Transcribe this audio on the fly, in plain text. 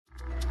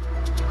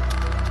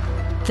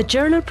The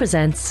Journal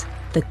presents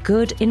the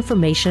Good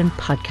Information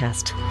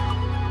Podcast.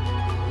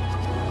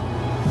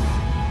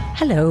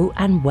 Hello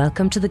and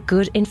welcome to the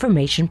Good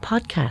Information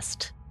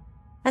Podcast,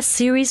 a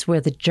series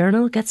where the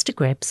Journal gets to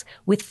grips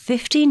with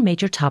 15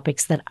 major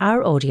topics that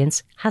our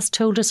audience has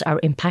told us are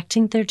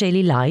impacting their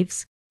daily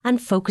lives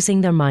and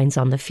focusing their minds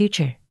on the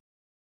future.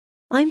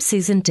 I'm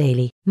Susan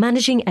Daly,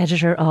 Managing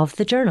Editor of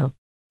The Journal,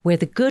 where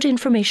the Good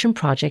Information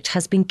Project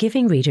has been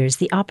giving readers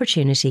the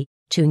opportunity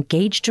to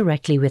engage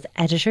directly with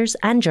editors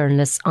and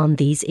journalists on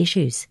these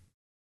issues.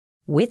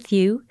 With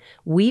you,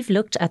 we've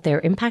looked at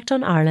their impact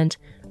on Ireland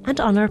and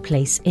on our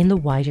place in the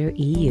wider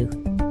EU.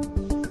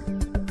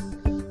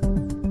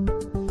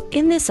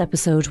 In this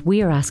episode,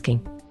 we are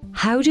asking,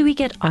 how do we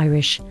get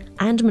Irish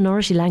and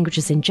minority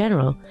languages in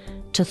general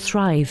to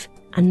thrive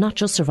and not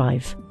just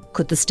survive?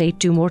 Could the state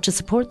do more to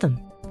support them?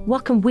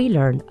 What can we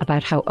learn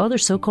about how other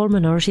so-called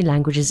minority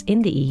languages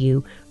in the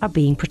EU are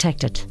being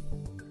protected?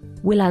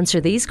 We'll answer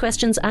these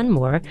questions and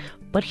more,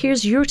 but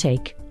here's your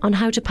take on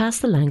how to pass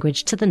the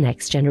language to the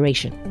next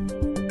generation.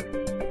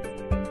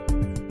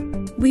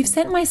 We've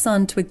sent my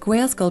son to a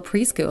Gaelscoil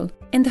preschool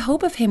in the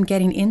hope of him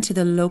getting into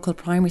the local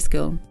primary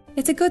school.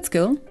 It's a good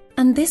school,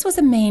 and this was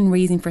a main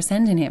reason for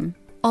sending him.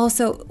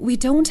 Also, we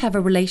don't have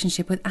a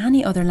relationship with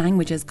any other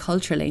languages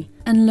culturally,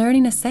 and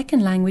learning a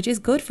second language is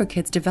good for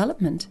kids'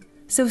 development.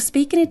 So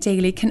speaking it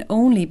daily can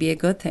only be a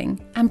good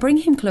thing and bring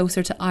him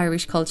closer to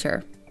Irish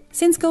culture.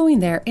 Since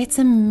going there, it's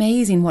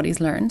amazing what he's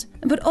learned,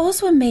 but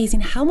also amazing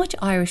how much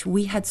Irish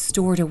we had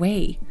stored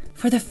away.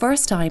 For the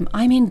first time,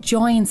 I'm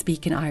enjoying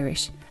speaking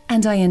Irish,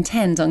 and I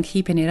intend on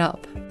keeping it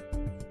up.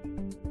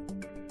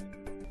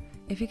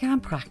 If you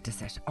can't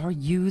practice it or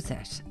use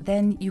it,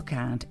 then you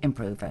can't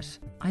improve it.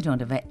 I don't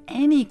have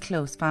any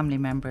close family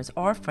members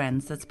or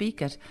friends that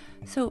speak it,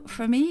 so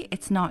for me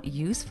it's not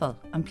useful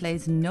and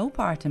plays no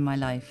part in my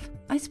life.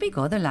 I speak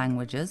other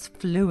languages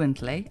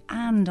fluently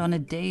and on a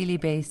daily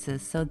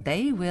basis, so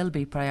they will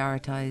be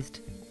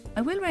prioritised.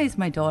 I will raise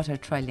my daughter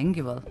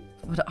trilingual,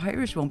 but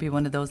Irish won't be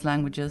one of those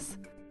languages.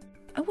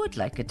 I would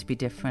like it to be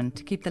different,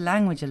 to keep the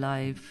language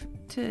alive,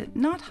 to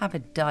not have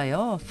it die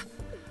off.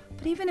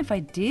 But even if I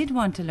did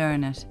want to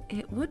learn it,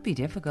 it would be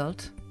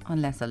difficult,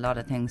 unless a lot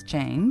of things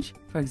change.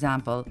 For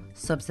example,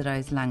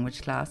 subsidised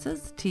language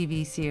classes,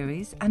 TV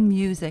series and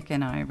music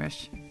in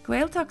Irish.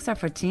 Gael talks are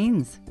for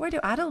teens. Where do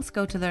adults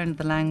go to learn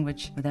the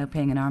language without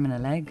paying an arm and a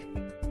leg?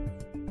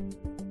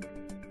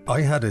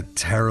 I had a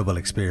terrible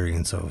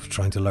experience of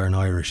trying to learn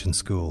Irish in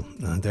school,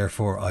 and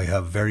therefore I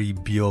have very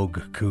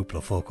beag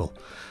cúpla focal.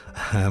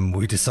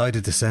 We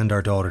decided to send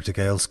our daughter to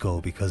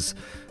Gaelscoil because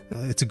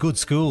it's a good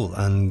school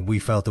and we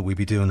felt that we'd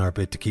be doing our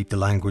bit to keep the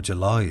language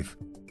alive.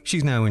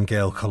 She's now in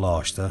Gael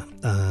Coláiste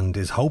and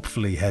is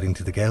hopefully heading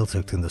to the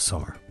Gaeltacht in the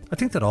summer. I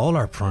think that all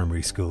our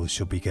primary schools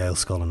should be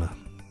Gaelscoileanna.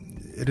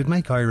 It'd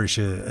make Irish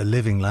a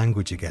living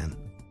language again.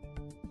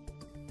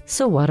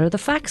 So what are the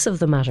facts of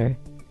the matter?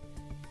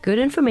 Good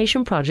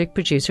Information Project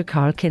producer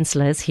Carl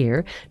Kinsella is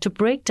here to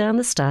break down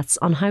the stats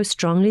on how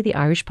strongly the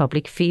Irish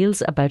public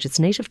feels about its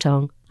native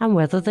tongue and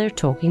whether they're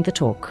talking the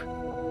talk.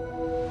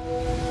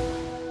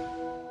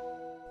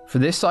 For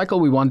this cycle,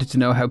 we wanted to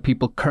know how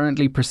people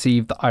currently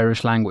perceive the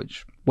Irish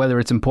language, whether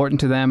it's important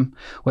to them,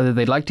 whether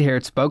they'd like to hear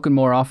it spoken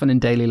more often in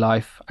daily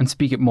life and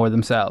speak it more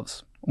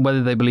themselves,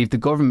 whether they believe the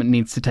government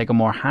needs to take a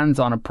more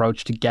hands-on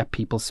approach to get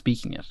people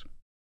speaking it.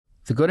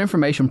 The Good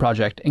Information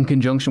Project, in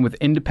conjunction with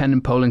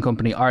independent polling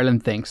company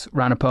Ireland Thinks,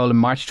 ran a poll in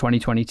March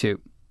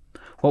 2022.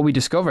 What we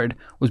discovered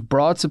was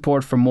broad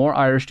support for more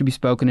Irish to be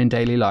spoken in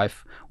daily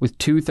life, with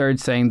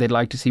 2/3 saying they'd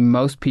like to see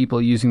most people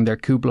using their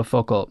cúpla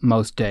focal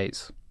most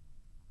days.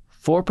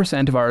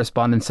 4% of our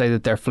respondents say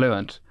that they're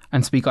fluent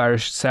and speak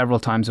Irish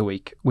several times a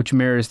week, which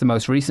mirrors the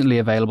most recently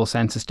available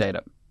census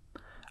data.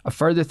 A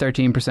further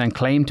 13%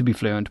 claimed to be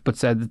fluent but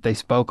said that they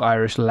spoke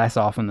Irish less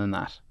often than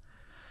that.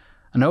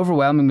 An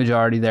overwhelming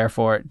majority,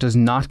 therefore, does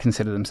not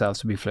consider themselves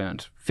to be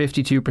fluent.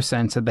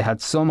 52% said they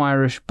had some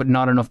Irish but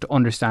not enough to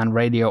understand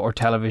radio or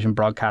television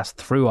broadcasts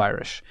through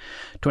Irish.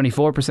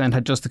 24%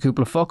 had just the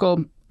cúpla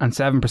focal and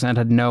 7%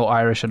 had no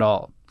Irish at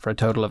all, for a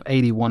total of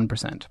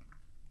 81%.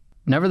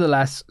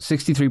 Nevertheless,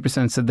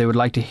 63% said they would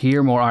like to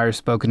hear more Irish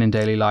spoken in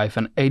daily life,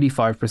 and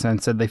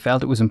 85% said they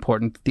felt it was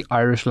important that the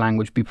Irish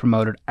language be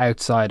promoted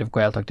outside of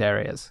Gaeltacht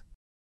areas.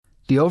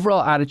 The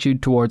overall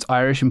attitude towards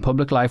Irish in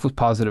public life was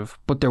positive,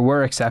 but there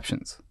were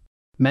exceptions.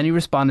 Many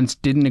respondents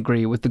didn't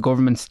agree with the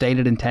government's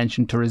stated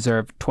intention to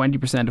reserve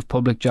 20% of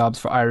public jobs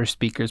for Irish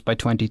speakers by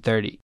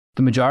 2030.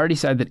 The majority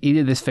said that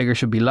either this figure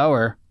should be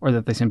lower or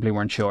that they simply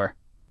weren't sure.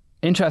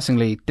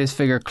 Interestingly, this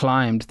figure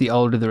climbed the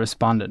older the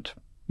respondent.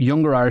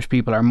 Younger Irish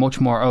people are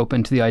much more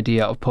open to the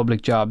idea of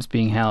public jobs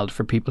being held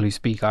for people who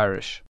speak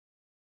Irish.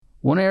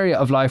 One area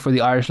of life where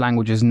the Irish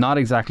language is not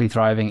exactly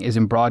thriving is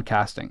in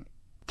broadcasting.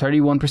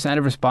 31%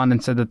 of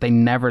respondents said that they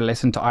never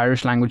listen to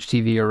Irish language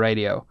TV or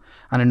radio,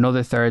 and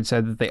another third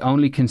said that they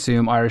only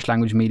consume Irish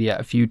language media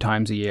a few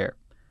times a year.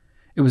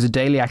 It was a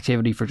daily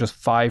activity for just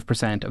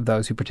 5% of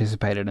those who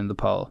participated in the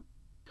poll.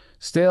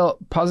 Still,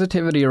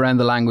 positivity around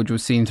the language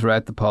was seen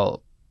throughout the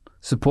poll.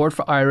 Support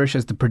for Irish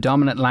as the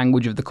predominant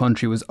language of the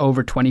country was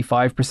over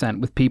 25%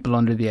 with people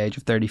under the age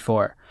of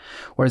 34,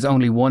 whereas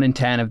only 1 in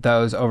 10 of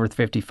those over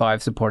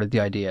 55 supported the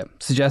idea,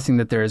 suggesting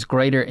that there is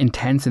greater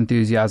intense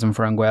enthusiasm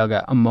for An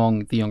Gaeilge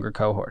among the younger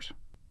cohort.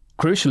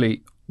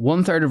 Crucially,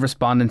 1/3 of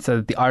respondents said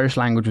that the Irish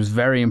language was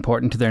very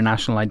important to their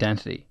national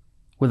identity,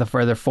 with a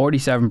further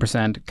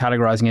 47%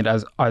 categorising it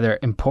as either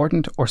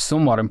important or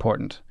somewhat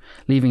important,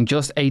 leaving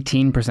just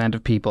 18%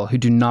 of people who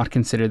do not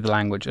consider the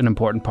language an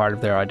important part of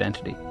their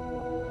identity.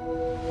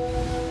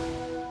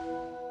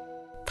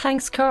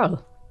 Thanks,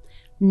 Carl.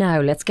 Now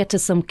let's get to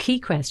some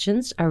key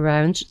questions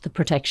around the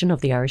protection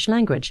of the Irish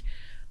language.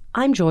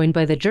 I'm joined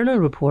by the Journal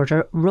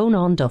reporter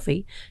Ronan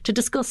Duffy to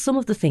discuss some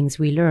of the things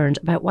we learned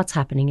about what's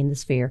happening in the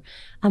sphere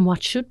and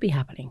what should be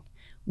happening.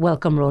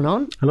 Welcome,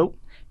 Ronan. Hello.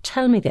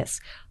 Tell me this.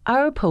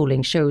 Our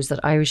polling shows that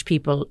Irish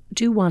people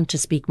do want to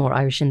speak more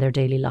Irish in their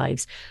daily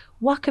lives.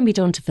 What can be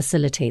done to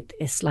facilitate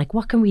this? Like,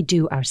 what can we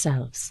do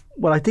ourselves?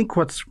 Well, I think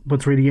what's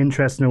really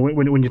interesting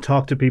when you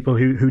talk to people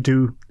who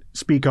do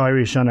speak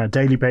Irish on a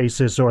daily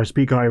basis or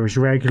speak Irish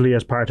regularly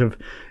as part of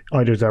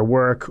either their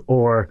work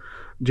or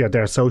their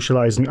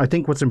socialising, I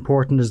think what's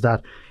important is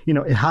that,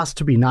 it has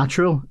to be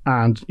natural.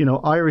 And,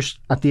 Irish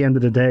at the end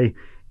of the day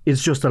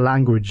is just a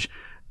language.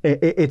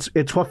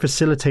 It's what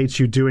facilitates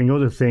you doing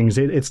other things.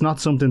 It's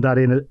not something that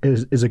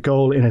is a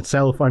goal in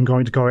itself. I'm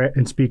going to go out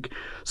and speak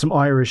some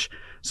Irish.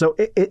 So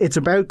it's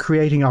about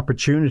creating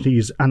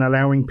opportunities and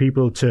allowing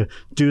people to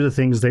do the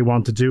things they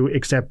want to do,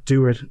 except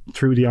do it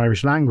through the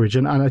Irish language.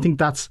 And I think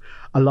that's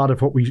a lot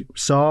of what we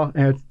saw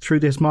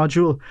through this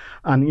module.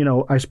 And,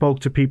 I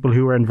spoke to people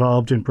who were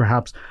involved in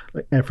perhaps,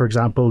 for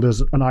example,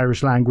 there's an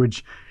Irish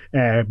language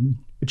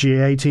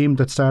GAA team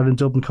that started in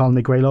Dublin called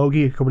Ní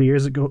Gaeilge a couple of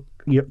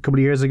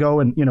years ago,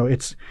 and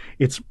it's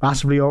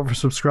massively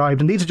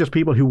oversubscribed. And these are just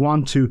people who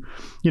want to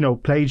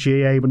play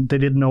GAA, but they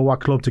didn't know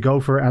what club to go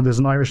for, and there's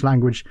an Irish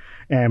language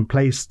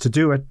place to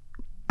do it,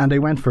 and they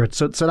went for it.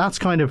 So that's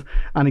kind of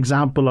an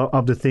example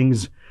of the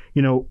things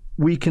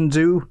we can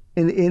do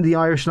in the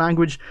Irish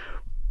language.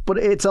 But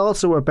it's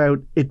also about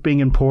it being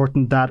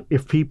important that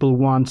if people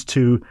want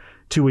to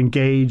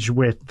engage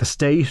with the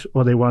state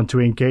or they want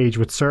to engage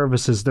with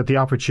services, that the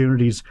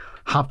opportunities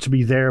have to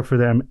be there for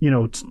them,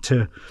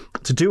 to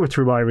do it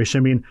through Irish. I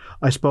mean,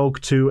 I spoke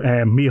to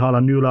Micheál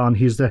Ó Nualáin.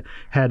 He's the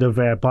head of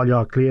Baile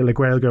Átha Cliath Le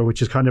Gaeilge,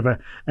 which is kind of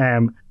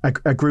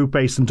a group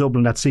based in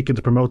Dublin that's seeking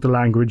to promote the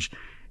language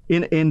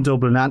in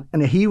Dublin,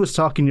 and he was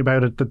talking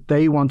about it, that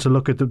they want to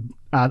look at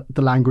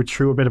the language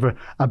through a bit of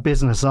a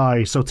business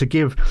eye. So to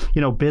give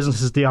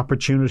businesses the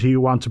opportunity who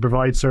want to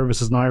provide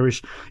services in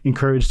Irish,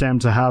 encourage them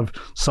to have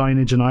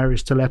signage in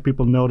Irish to let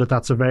people know that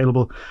that's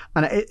available.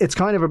 And it's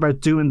kind of about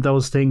doing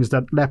those things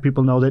that let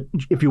people know that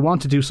if you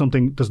want to do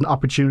something, there's an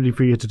opportunity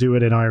for you to do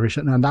it in Irish,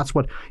 and that's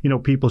what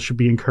people should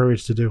be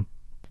encouraged to do.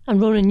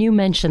 And Ronan, you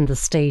mentioned the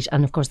state,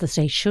 and of course the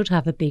state should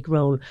have a big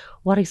role.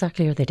 What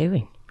exactly are they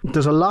doing?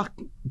 There's a lot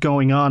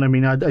going on. I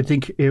mean, I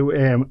think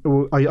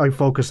I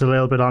focused a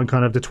little bit on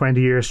kind of the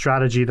 20-year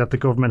strategy that the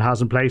government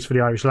has in place for the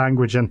Irish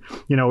language. And,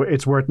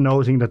 it's worth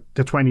noting that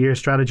the 20-year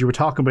strategy we're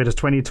talking about is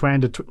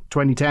 2010 to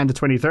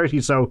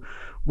 2030. So,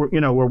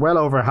 we're well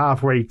over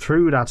halfway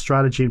through that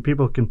strategy, and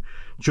people can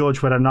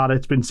judge whether or not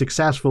it's been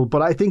successful.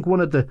 But I think one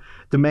of the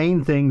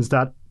main things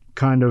that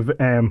kind of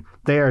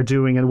they are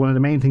doing, and one of the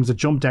main things that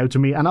jumped out to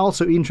me and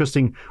also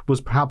interesting,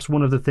 was perhaps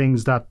one of the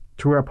things that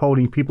through our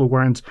polling people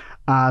weren't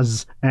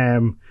as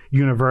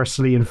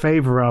universally in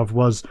favour of,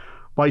 was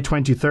by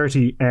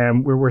 2030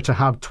 we were to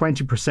have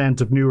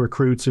 20% of new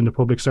recruits in the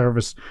public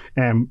service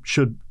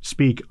should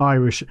speak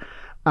Irish.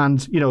 And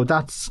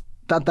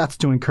that's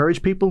to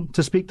encourage people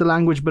to speak the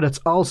language, but it's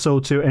also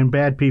to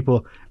embed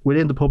people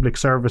within the public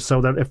service,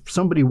 so that if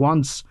somebody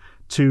wants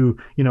to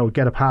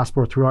get a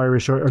passport through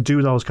Irish or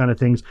do those kind of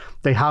things,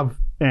 they have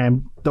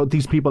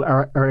these people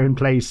are in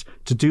place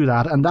to do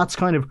that. And that's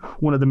kind of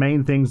one of the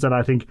main things that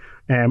I think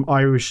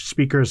Irish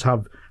speakers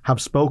have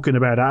spoken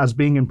about as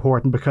being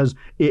important, because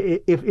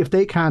if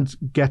they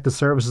can't get the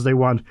services they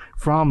want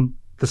from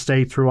the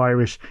state through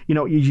Irish,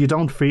 you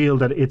don't feel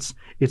that it's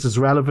as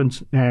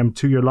relevant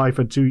to your life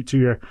and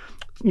to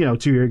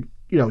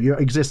your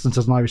existence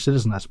as an Irish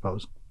citizen, I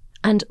suppose.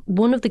 And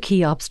one of the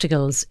key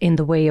obstacles in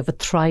the way of a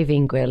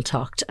thriving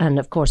Gaeltacht, and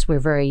of course we're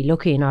very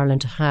lucky in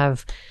Ireland to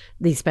have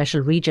these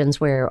special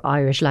regions where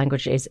Irish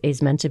language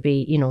is meant to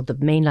be, the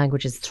main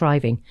language is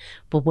thriving,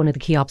 but one of the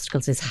key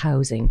obstacles is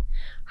housing.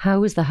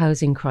 How is the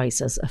housing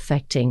crisis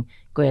affecting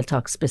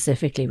Gaeltacht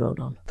specifically,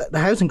 Ronan? The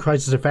housing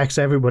crisis affects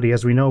everybody,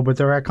 as we know, but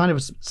there are kind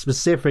of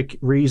specific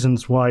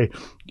reasons why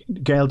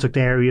Gaeltacht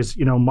areas,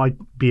 might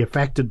be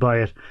affected by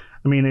it.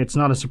 I mean, it's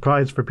not a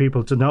surprise for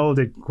people to know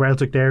that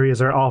Gaeltacht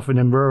areas are often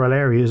in rural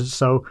areas.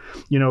 So,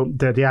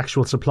 the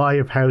actual supply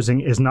of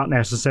housing is not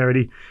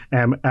necessarily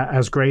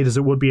as great as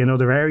it would be in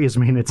other areas. I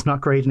mean, it's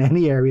not great in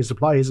any area.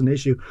 Supply is an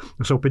issue.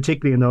 So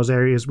particularly in those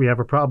areas, we have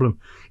a problem.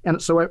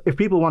 And so if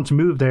people want to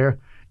move there,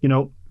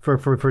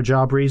 for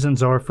job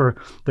reasons, or for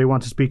they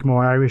want to speak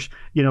more Irish,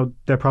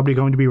 they're probably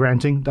going to be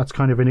renting. That's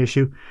kind of an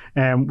issue.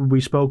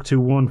 We spoke to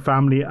one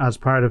family as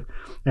part of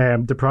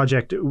the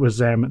project. It was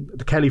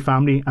the Kelly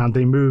family, and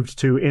they moved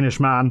to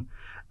Inishmaan,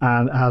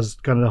 and as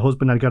kind of the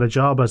husband had got a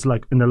job as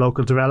like in the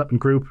local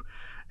development group.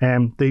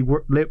 They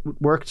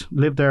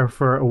lived there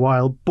for a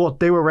while, but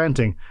they were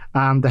renting,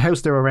 and the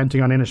house they were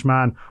renting on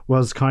Inishmaan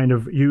was kind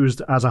of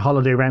used as a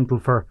holiday rental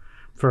for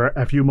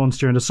a few months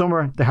during the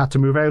summer. They had to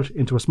move out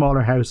into a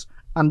smaller house,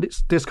 and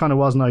this kind of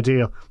wasn't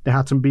ideal. They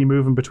had to be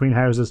moving between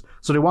houses,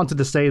 so they wanted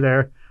to stay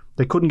there.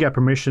 They couldn't get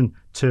permission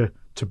to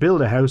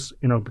build a house,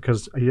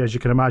 because as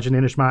you can imagine,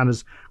 Inishmaan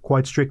is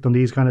quite strict on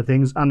these kind of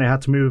things, and they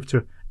had to move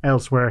to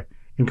elsewhere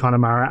in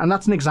Connemara. And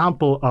that's an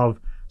example of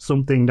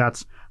something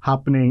that's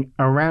happening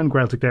around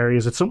Gaeltacht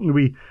areas. It's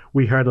something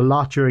we heard a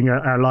lot during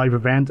our live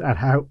event, at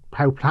how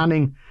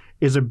planning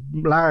is a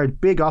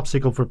big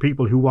obstacle for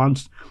people who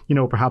want,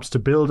 perhaps to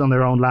build on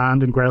their own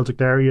land in Gaeltacht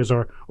areas,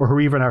 or who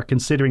even are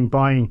considering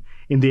buying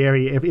in the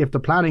area. If the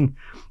planning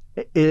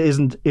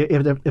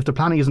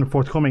isn't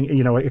forthcoming,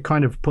 it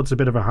kind of puts a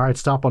bit of a hard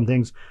stop on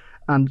things.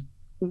 And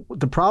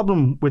the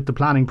problem with the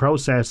planning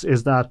process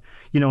is that,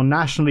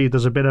 nationally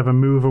there's a bit of a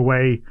move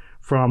away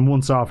from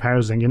once-off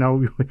housing.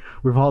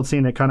 We've all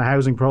seen the kind of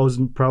housing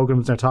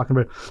programs they're talking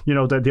about,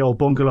 the old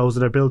bungalows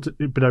that are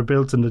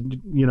built in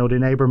the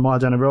neighbour mile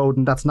down the road,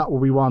 and that's not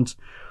what we want.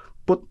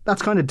 But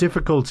that's kind of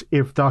difficult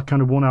if that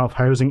kind of one-off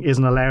housing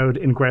isn't allowed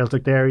in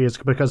Gaeltacht areas,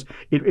 because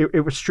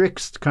it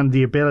restricts kind of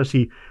the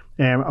ability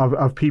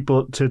of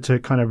people to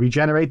kind of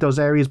regenerate those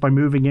areas by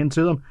moving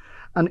into them.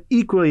 And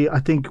equally, I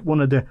think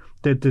one of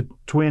the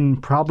twin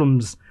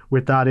problems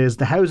with that is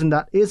the housing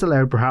that is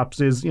allowed perhaps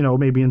is,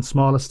 maybe in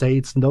small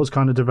estates and those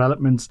kind of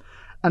developments.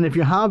 And if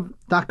you have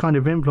that kind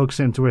of influx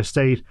into a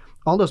state,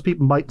 all those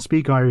people might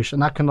speak Irish,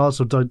 and that can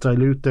also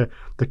dilute the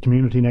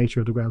community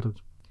nature of the Gaeltacht.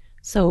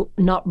 So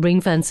not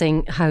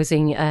ring-fencing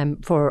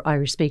housing for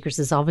Irish speakers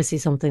is obviously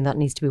something that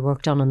needs to be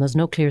worked on, and there's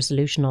no clear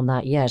solution on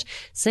that yet.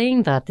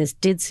 Saying that, this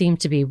did seem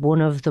to be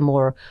one of the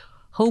more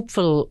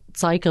hopeful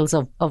cycles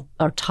of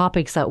or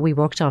topics that we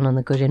worked on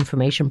the Good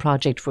Information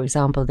Project. For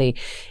example, the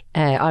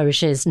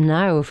Irish is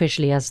now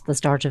officially, as the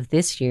start of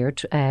this year,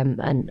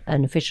 an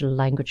official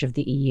language of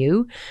the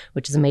EU,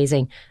 which is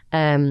amazing.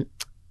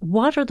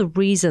 What are the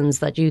reasons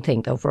that you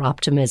think, though, for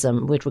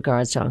optimism with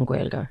regards to An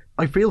Gaeilge?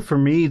 I feel for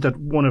me that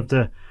one of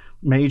the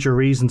major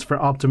reasons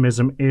for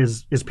optimism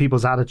is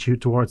people's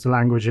attitude towards the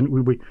language, and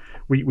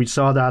we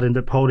saw that in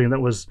the polling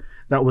that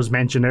was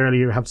mentioned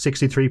earlier. You have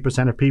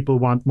 63% of people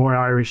want more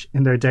Irish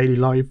in their daily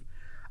life,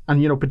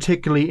 and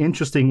particularly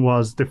interesting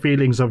was the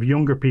feelings of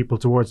younger people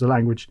towards the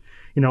language.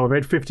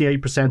 About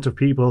 58% of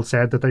people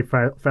said that they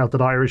felt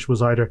that Irish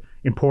was either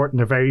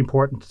important or very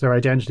important to their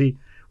identity.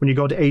 When you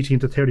go to 18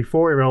 to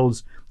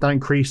 34-year-olds, that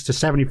increased to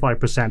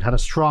 75%, had a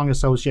strong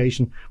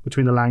association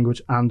between the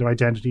language and their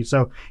identity.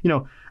 So,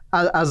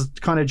 as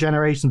kind of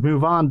generations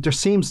move on, there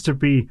seems to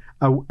be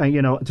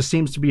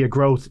a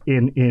growth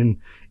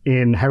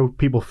in how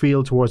people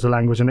feel towards the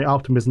language and the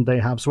optimism they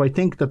have. So I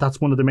think that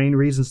that's one of the main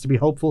reasons to be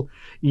hopeful.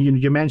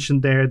 You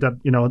mentioned there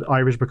that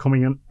Irish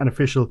becoming an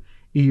official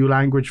EU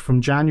language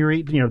from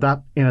January.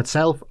 That in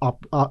itself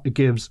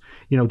gives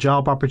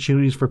job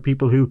opportunities for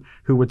people who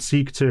would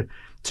seek to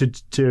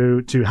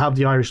have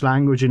the Irish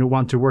language and who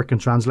want to work in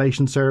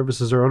translation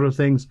services or other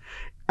things.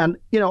 And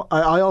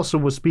I also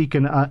was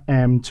speaking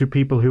to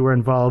people who were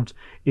involved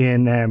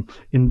in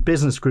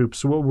business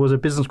groups. What was a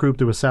business group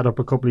that was set up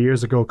a couple of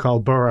years ago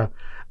called Borough,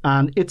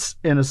 and it's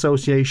an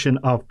association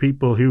of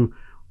people who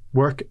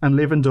work and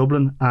live in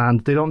Dublin,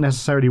 and they don't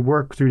necessarily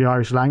work through the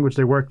Irish language.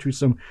 They work through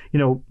some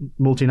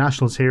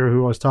multinationals here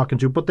who I was talking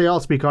to, but they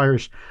all speak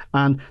Irish,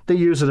 and they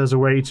use it as a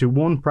way to,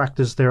 one,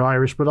 practice their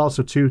Irish, but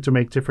also two, to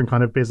make different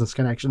kind of business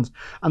connections.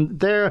 And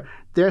they're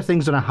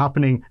things that are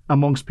happening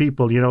amongst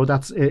people.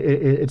 That's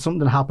it's something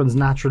that happens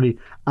naturally,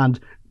 and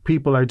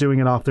people are doing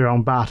it off their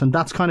own bat. And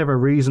that's kind of a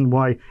reason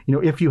why,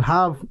 if you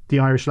have the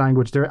Irish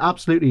language, there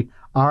absolutely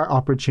are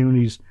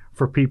opportunities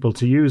for people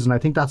to use. And I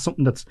think that's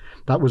something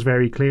that was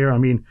very clear. I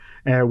mean,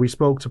 we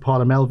spoke to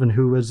Paula Melvin,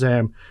 who's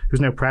now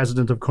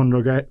president of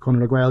Conradh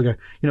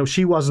Gaeilge.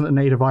 She wasn't a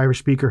native Irish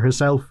speaker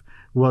herself,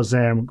 was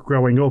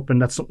growing up,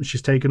 and that's something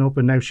she's taken up,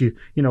 and now she,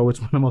 it's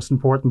one of the most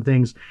important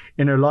things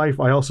in her life.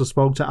 I also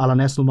spoke to Alan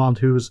Esselmont,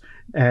 who's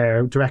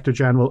Director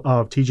General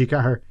of TG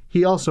Ceathair.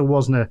 He also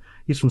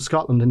he's from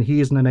Scotland, and he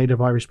isn't a native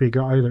Irish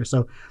speaker either.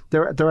 So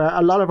there are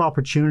a lot of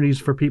opportunities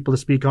for people to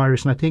speak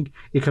Irish, and I think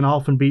it can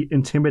often be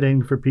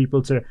intimidating for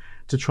people to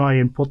try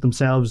and put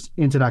themselves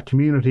into that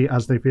community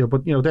as they feel.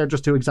 But they're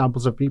just two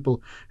examples of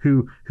people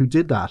who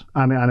did that,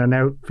 and I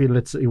now feel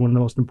it's one of the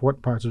most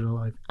important parts of their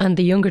life. And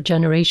the younger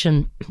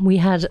generation, we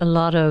had a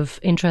lot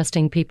of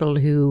interesting people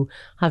who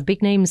have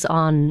big names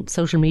on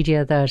social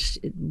media that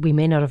we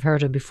may not have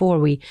heard of before.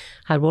 We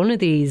had one of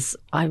these,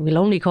 I will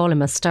only call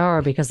him a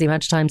star because the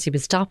amount of times he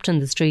was stopped in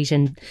the street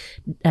in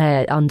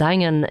on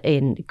Dangan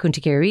in County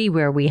Kerry,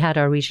 where we had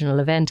our regional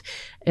event.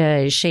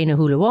 Shane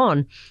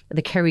O'Hulawan,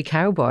 the Kerry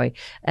cowboy,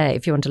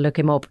 if you want to look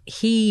him up,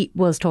 he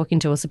was talking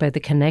to us about the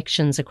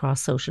connections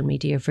across social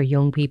media for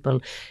young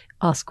people,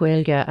 as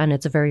Gaeilge, and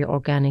it's a very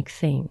organic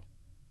thing.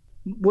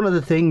 One of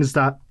the things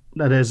that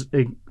is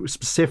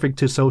specific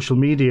to social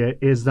media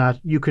is that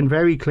you can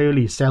very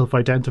clearly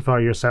self-identify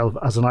yourself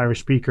as an Irish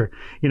speaker.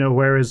 You know,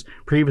 whereas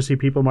previously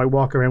people might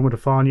walk around with a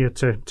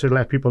fáinne to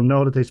let people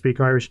know that they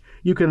speak Irish.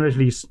 You can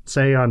literally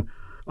say on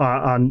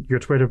your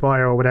Twitter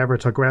bio or whatever,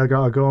 to Gaeilge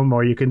Agum,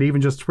 or you can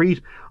even just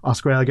tweet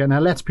As Gaeilge, and it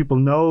lets people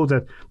know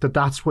that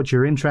that's what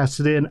you're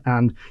interested in.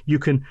 And you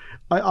can,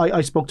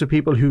 I spoke to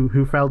people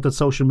who felt that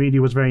social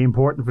media was very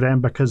important for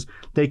them because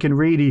they can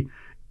really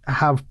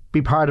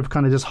be part of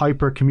kind of this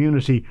hyper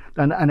community,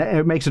 and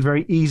it makes it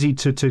very easy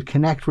to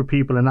connect with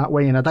people in that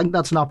way. And I think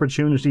that's an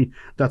opportunity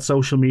that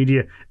social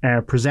media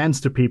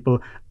presents to people,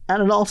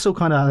 and it also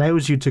kind of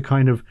allows you to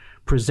kind of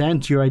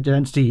present your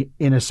identity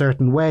in a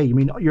certain way. I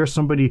mean, you're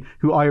somebody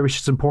who Irish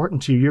is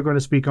important to you, you're going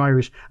to speak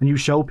Irish, and you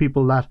show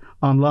people that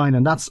online.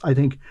 And that's, I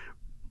think,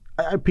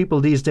 people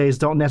these days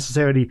don't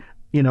necessarily,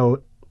 you know,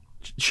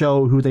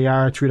 show who they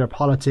are through their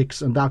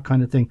politics and that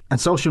kind of thing. And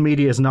social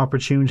media is an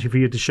opportunity for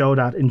you to show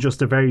that in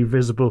just a very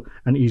visible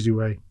and easy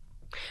way.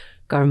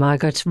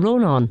 Garmagat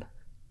Ronan.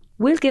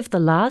 We'll give the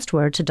last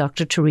word to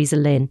Dr. Theresa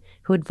Lynn,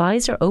 who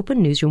advised our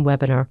Open Newsroom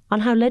webinar on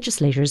how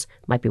legislators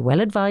might be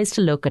well advised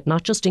to look at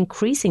not just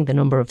increasing the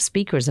number of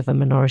speakers of a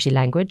minority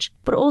language,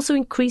 but also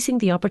increasing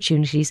the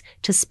opportunities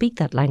to speak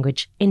that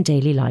language in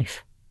daily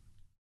life.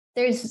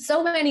 There's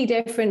so many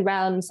different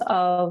realms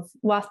of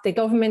what the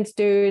government's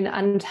doing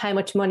and how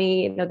much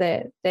money, you know,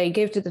 they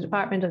give to the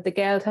Department of the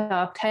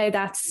Gaeltacht, how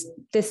that's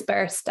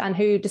dispersed and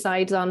who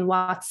decides on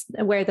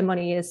where the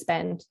money is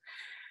spent.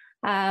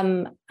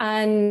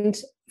 And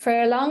for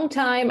a long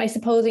time, I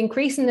suppose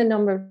increasing the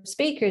number of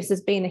speakers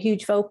has been a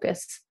huge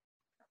focus,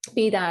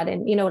 be that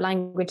in, you know,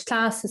 language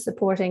classes,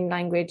 supporting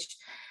language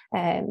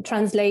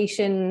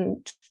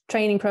translation,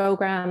 training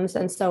programs,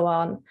 and so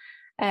on.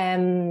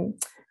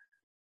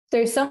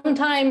 There's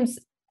sometimes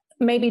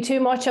maybe too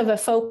much of a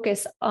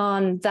focus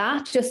on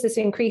that, just this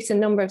increase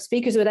in number of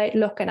speakers, without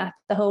looking at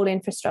the whole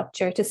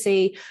infrastructure to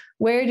see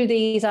where do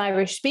these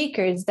Irish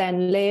speakers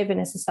then live in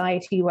a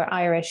society where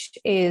Irish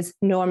is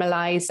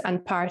normalised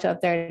and part of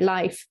their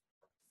life.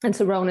 And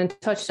so Ronan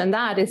touched on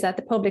that, is that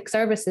the public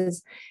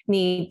services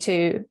need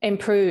to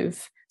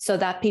improve so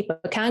that people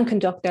can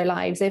conduct their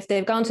lives. If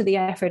they've gone to the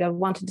effort of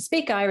wanting to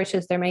speak Irish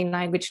as their main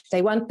language,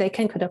 they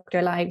can conduct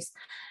their lives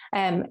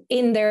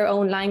in their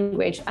own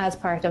language as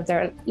part of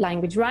their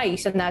language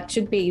right. And that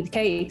should be the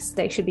case.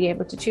 They should be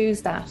able to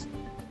choose that.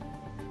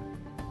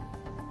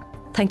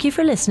 Thank you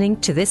for listening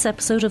to this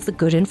episode of the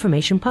Good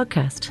Information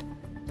Podcast.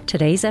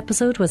 Today's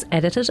episode was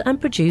edited and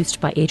produced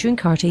by Adrian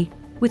Carty,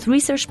 with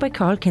research by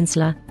Carl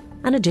Kinsella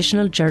and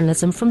additional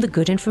journalism from the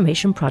Good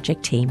Information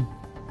Project team.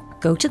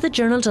 Go to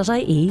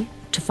thejournal.ie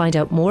to find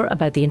out more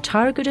about the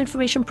entire Good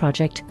Information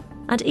Project,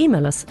 and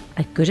email us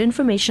at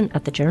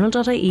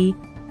goodinformation@thejournal.ie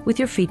with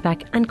your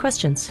feedback and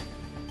questions.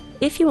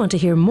 If you want to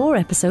hear more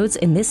episodes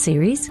in this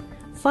series,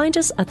 find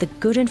us at the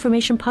Good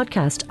Information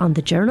Podcast on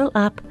the Journal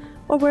app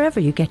or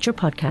wherever you get your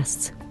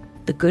podcasts.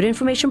 The Good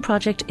Information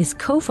Project is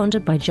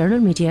co-funded by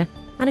Journal Media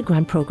and a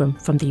grant programme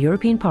from the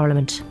European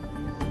Parliament.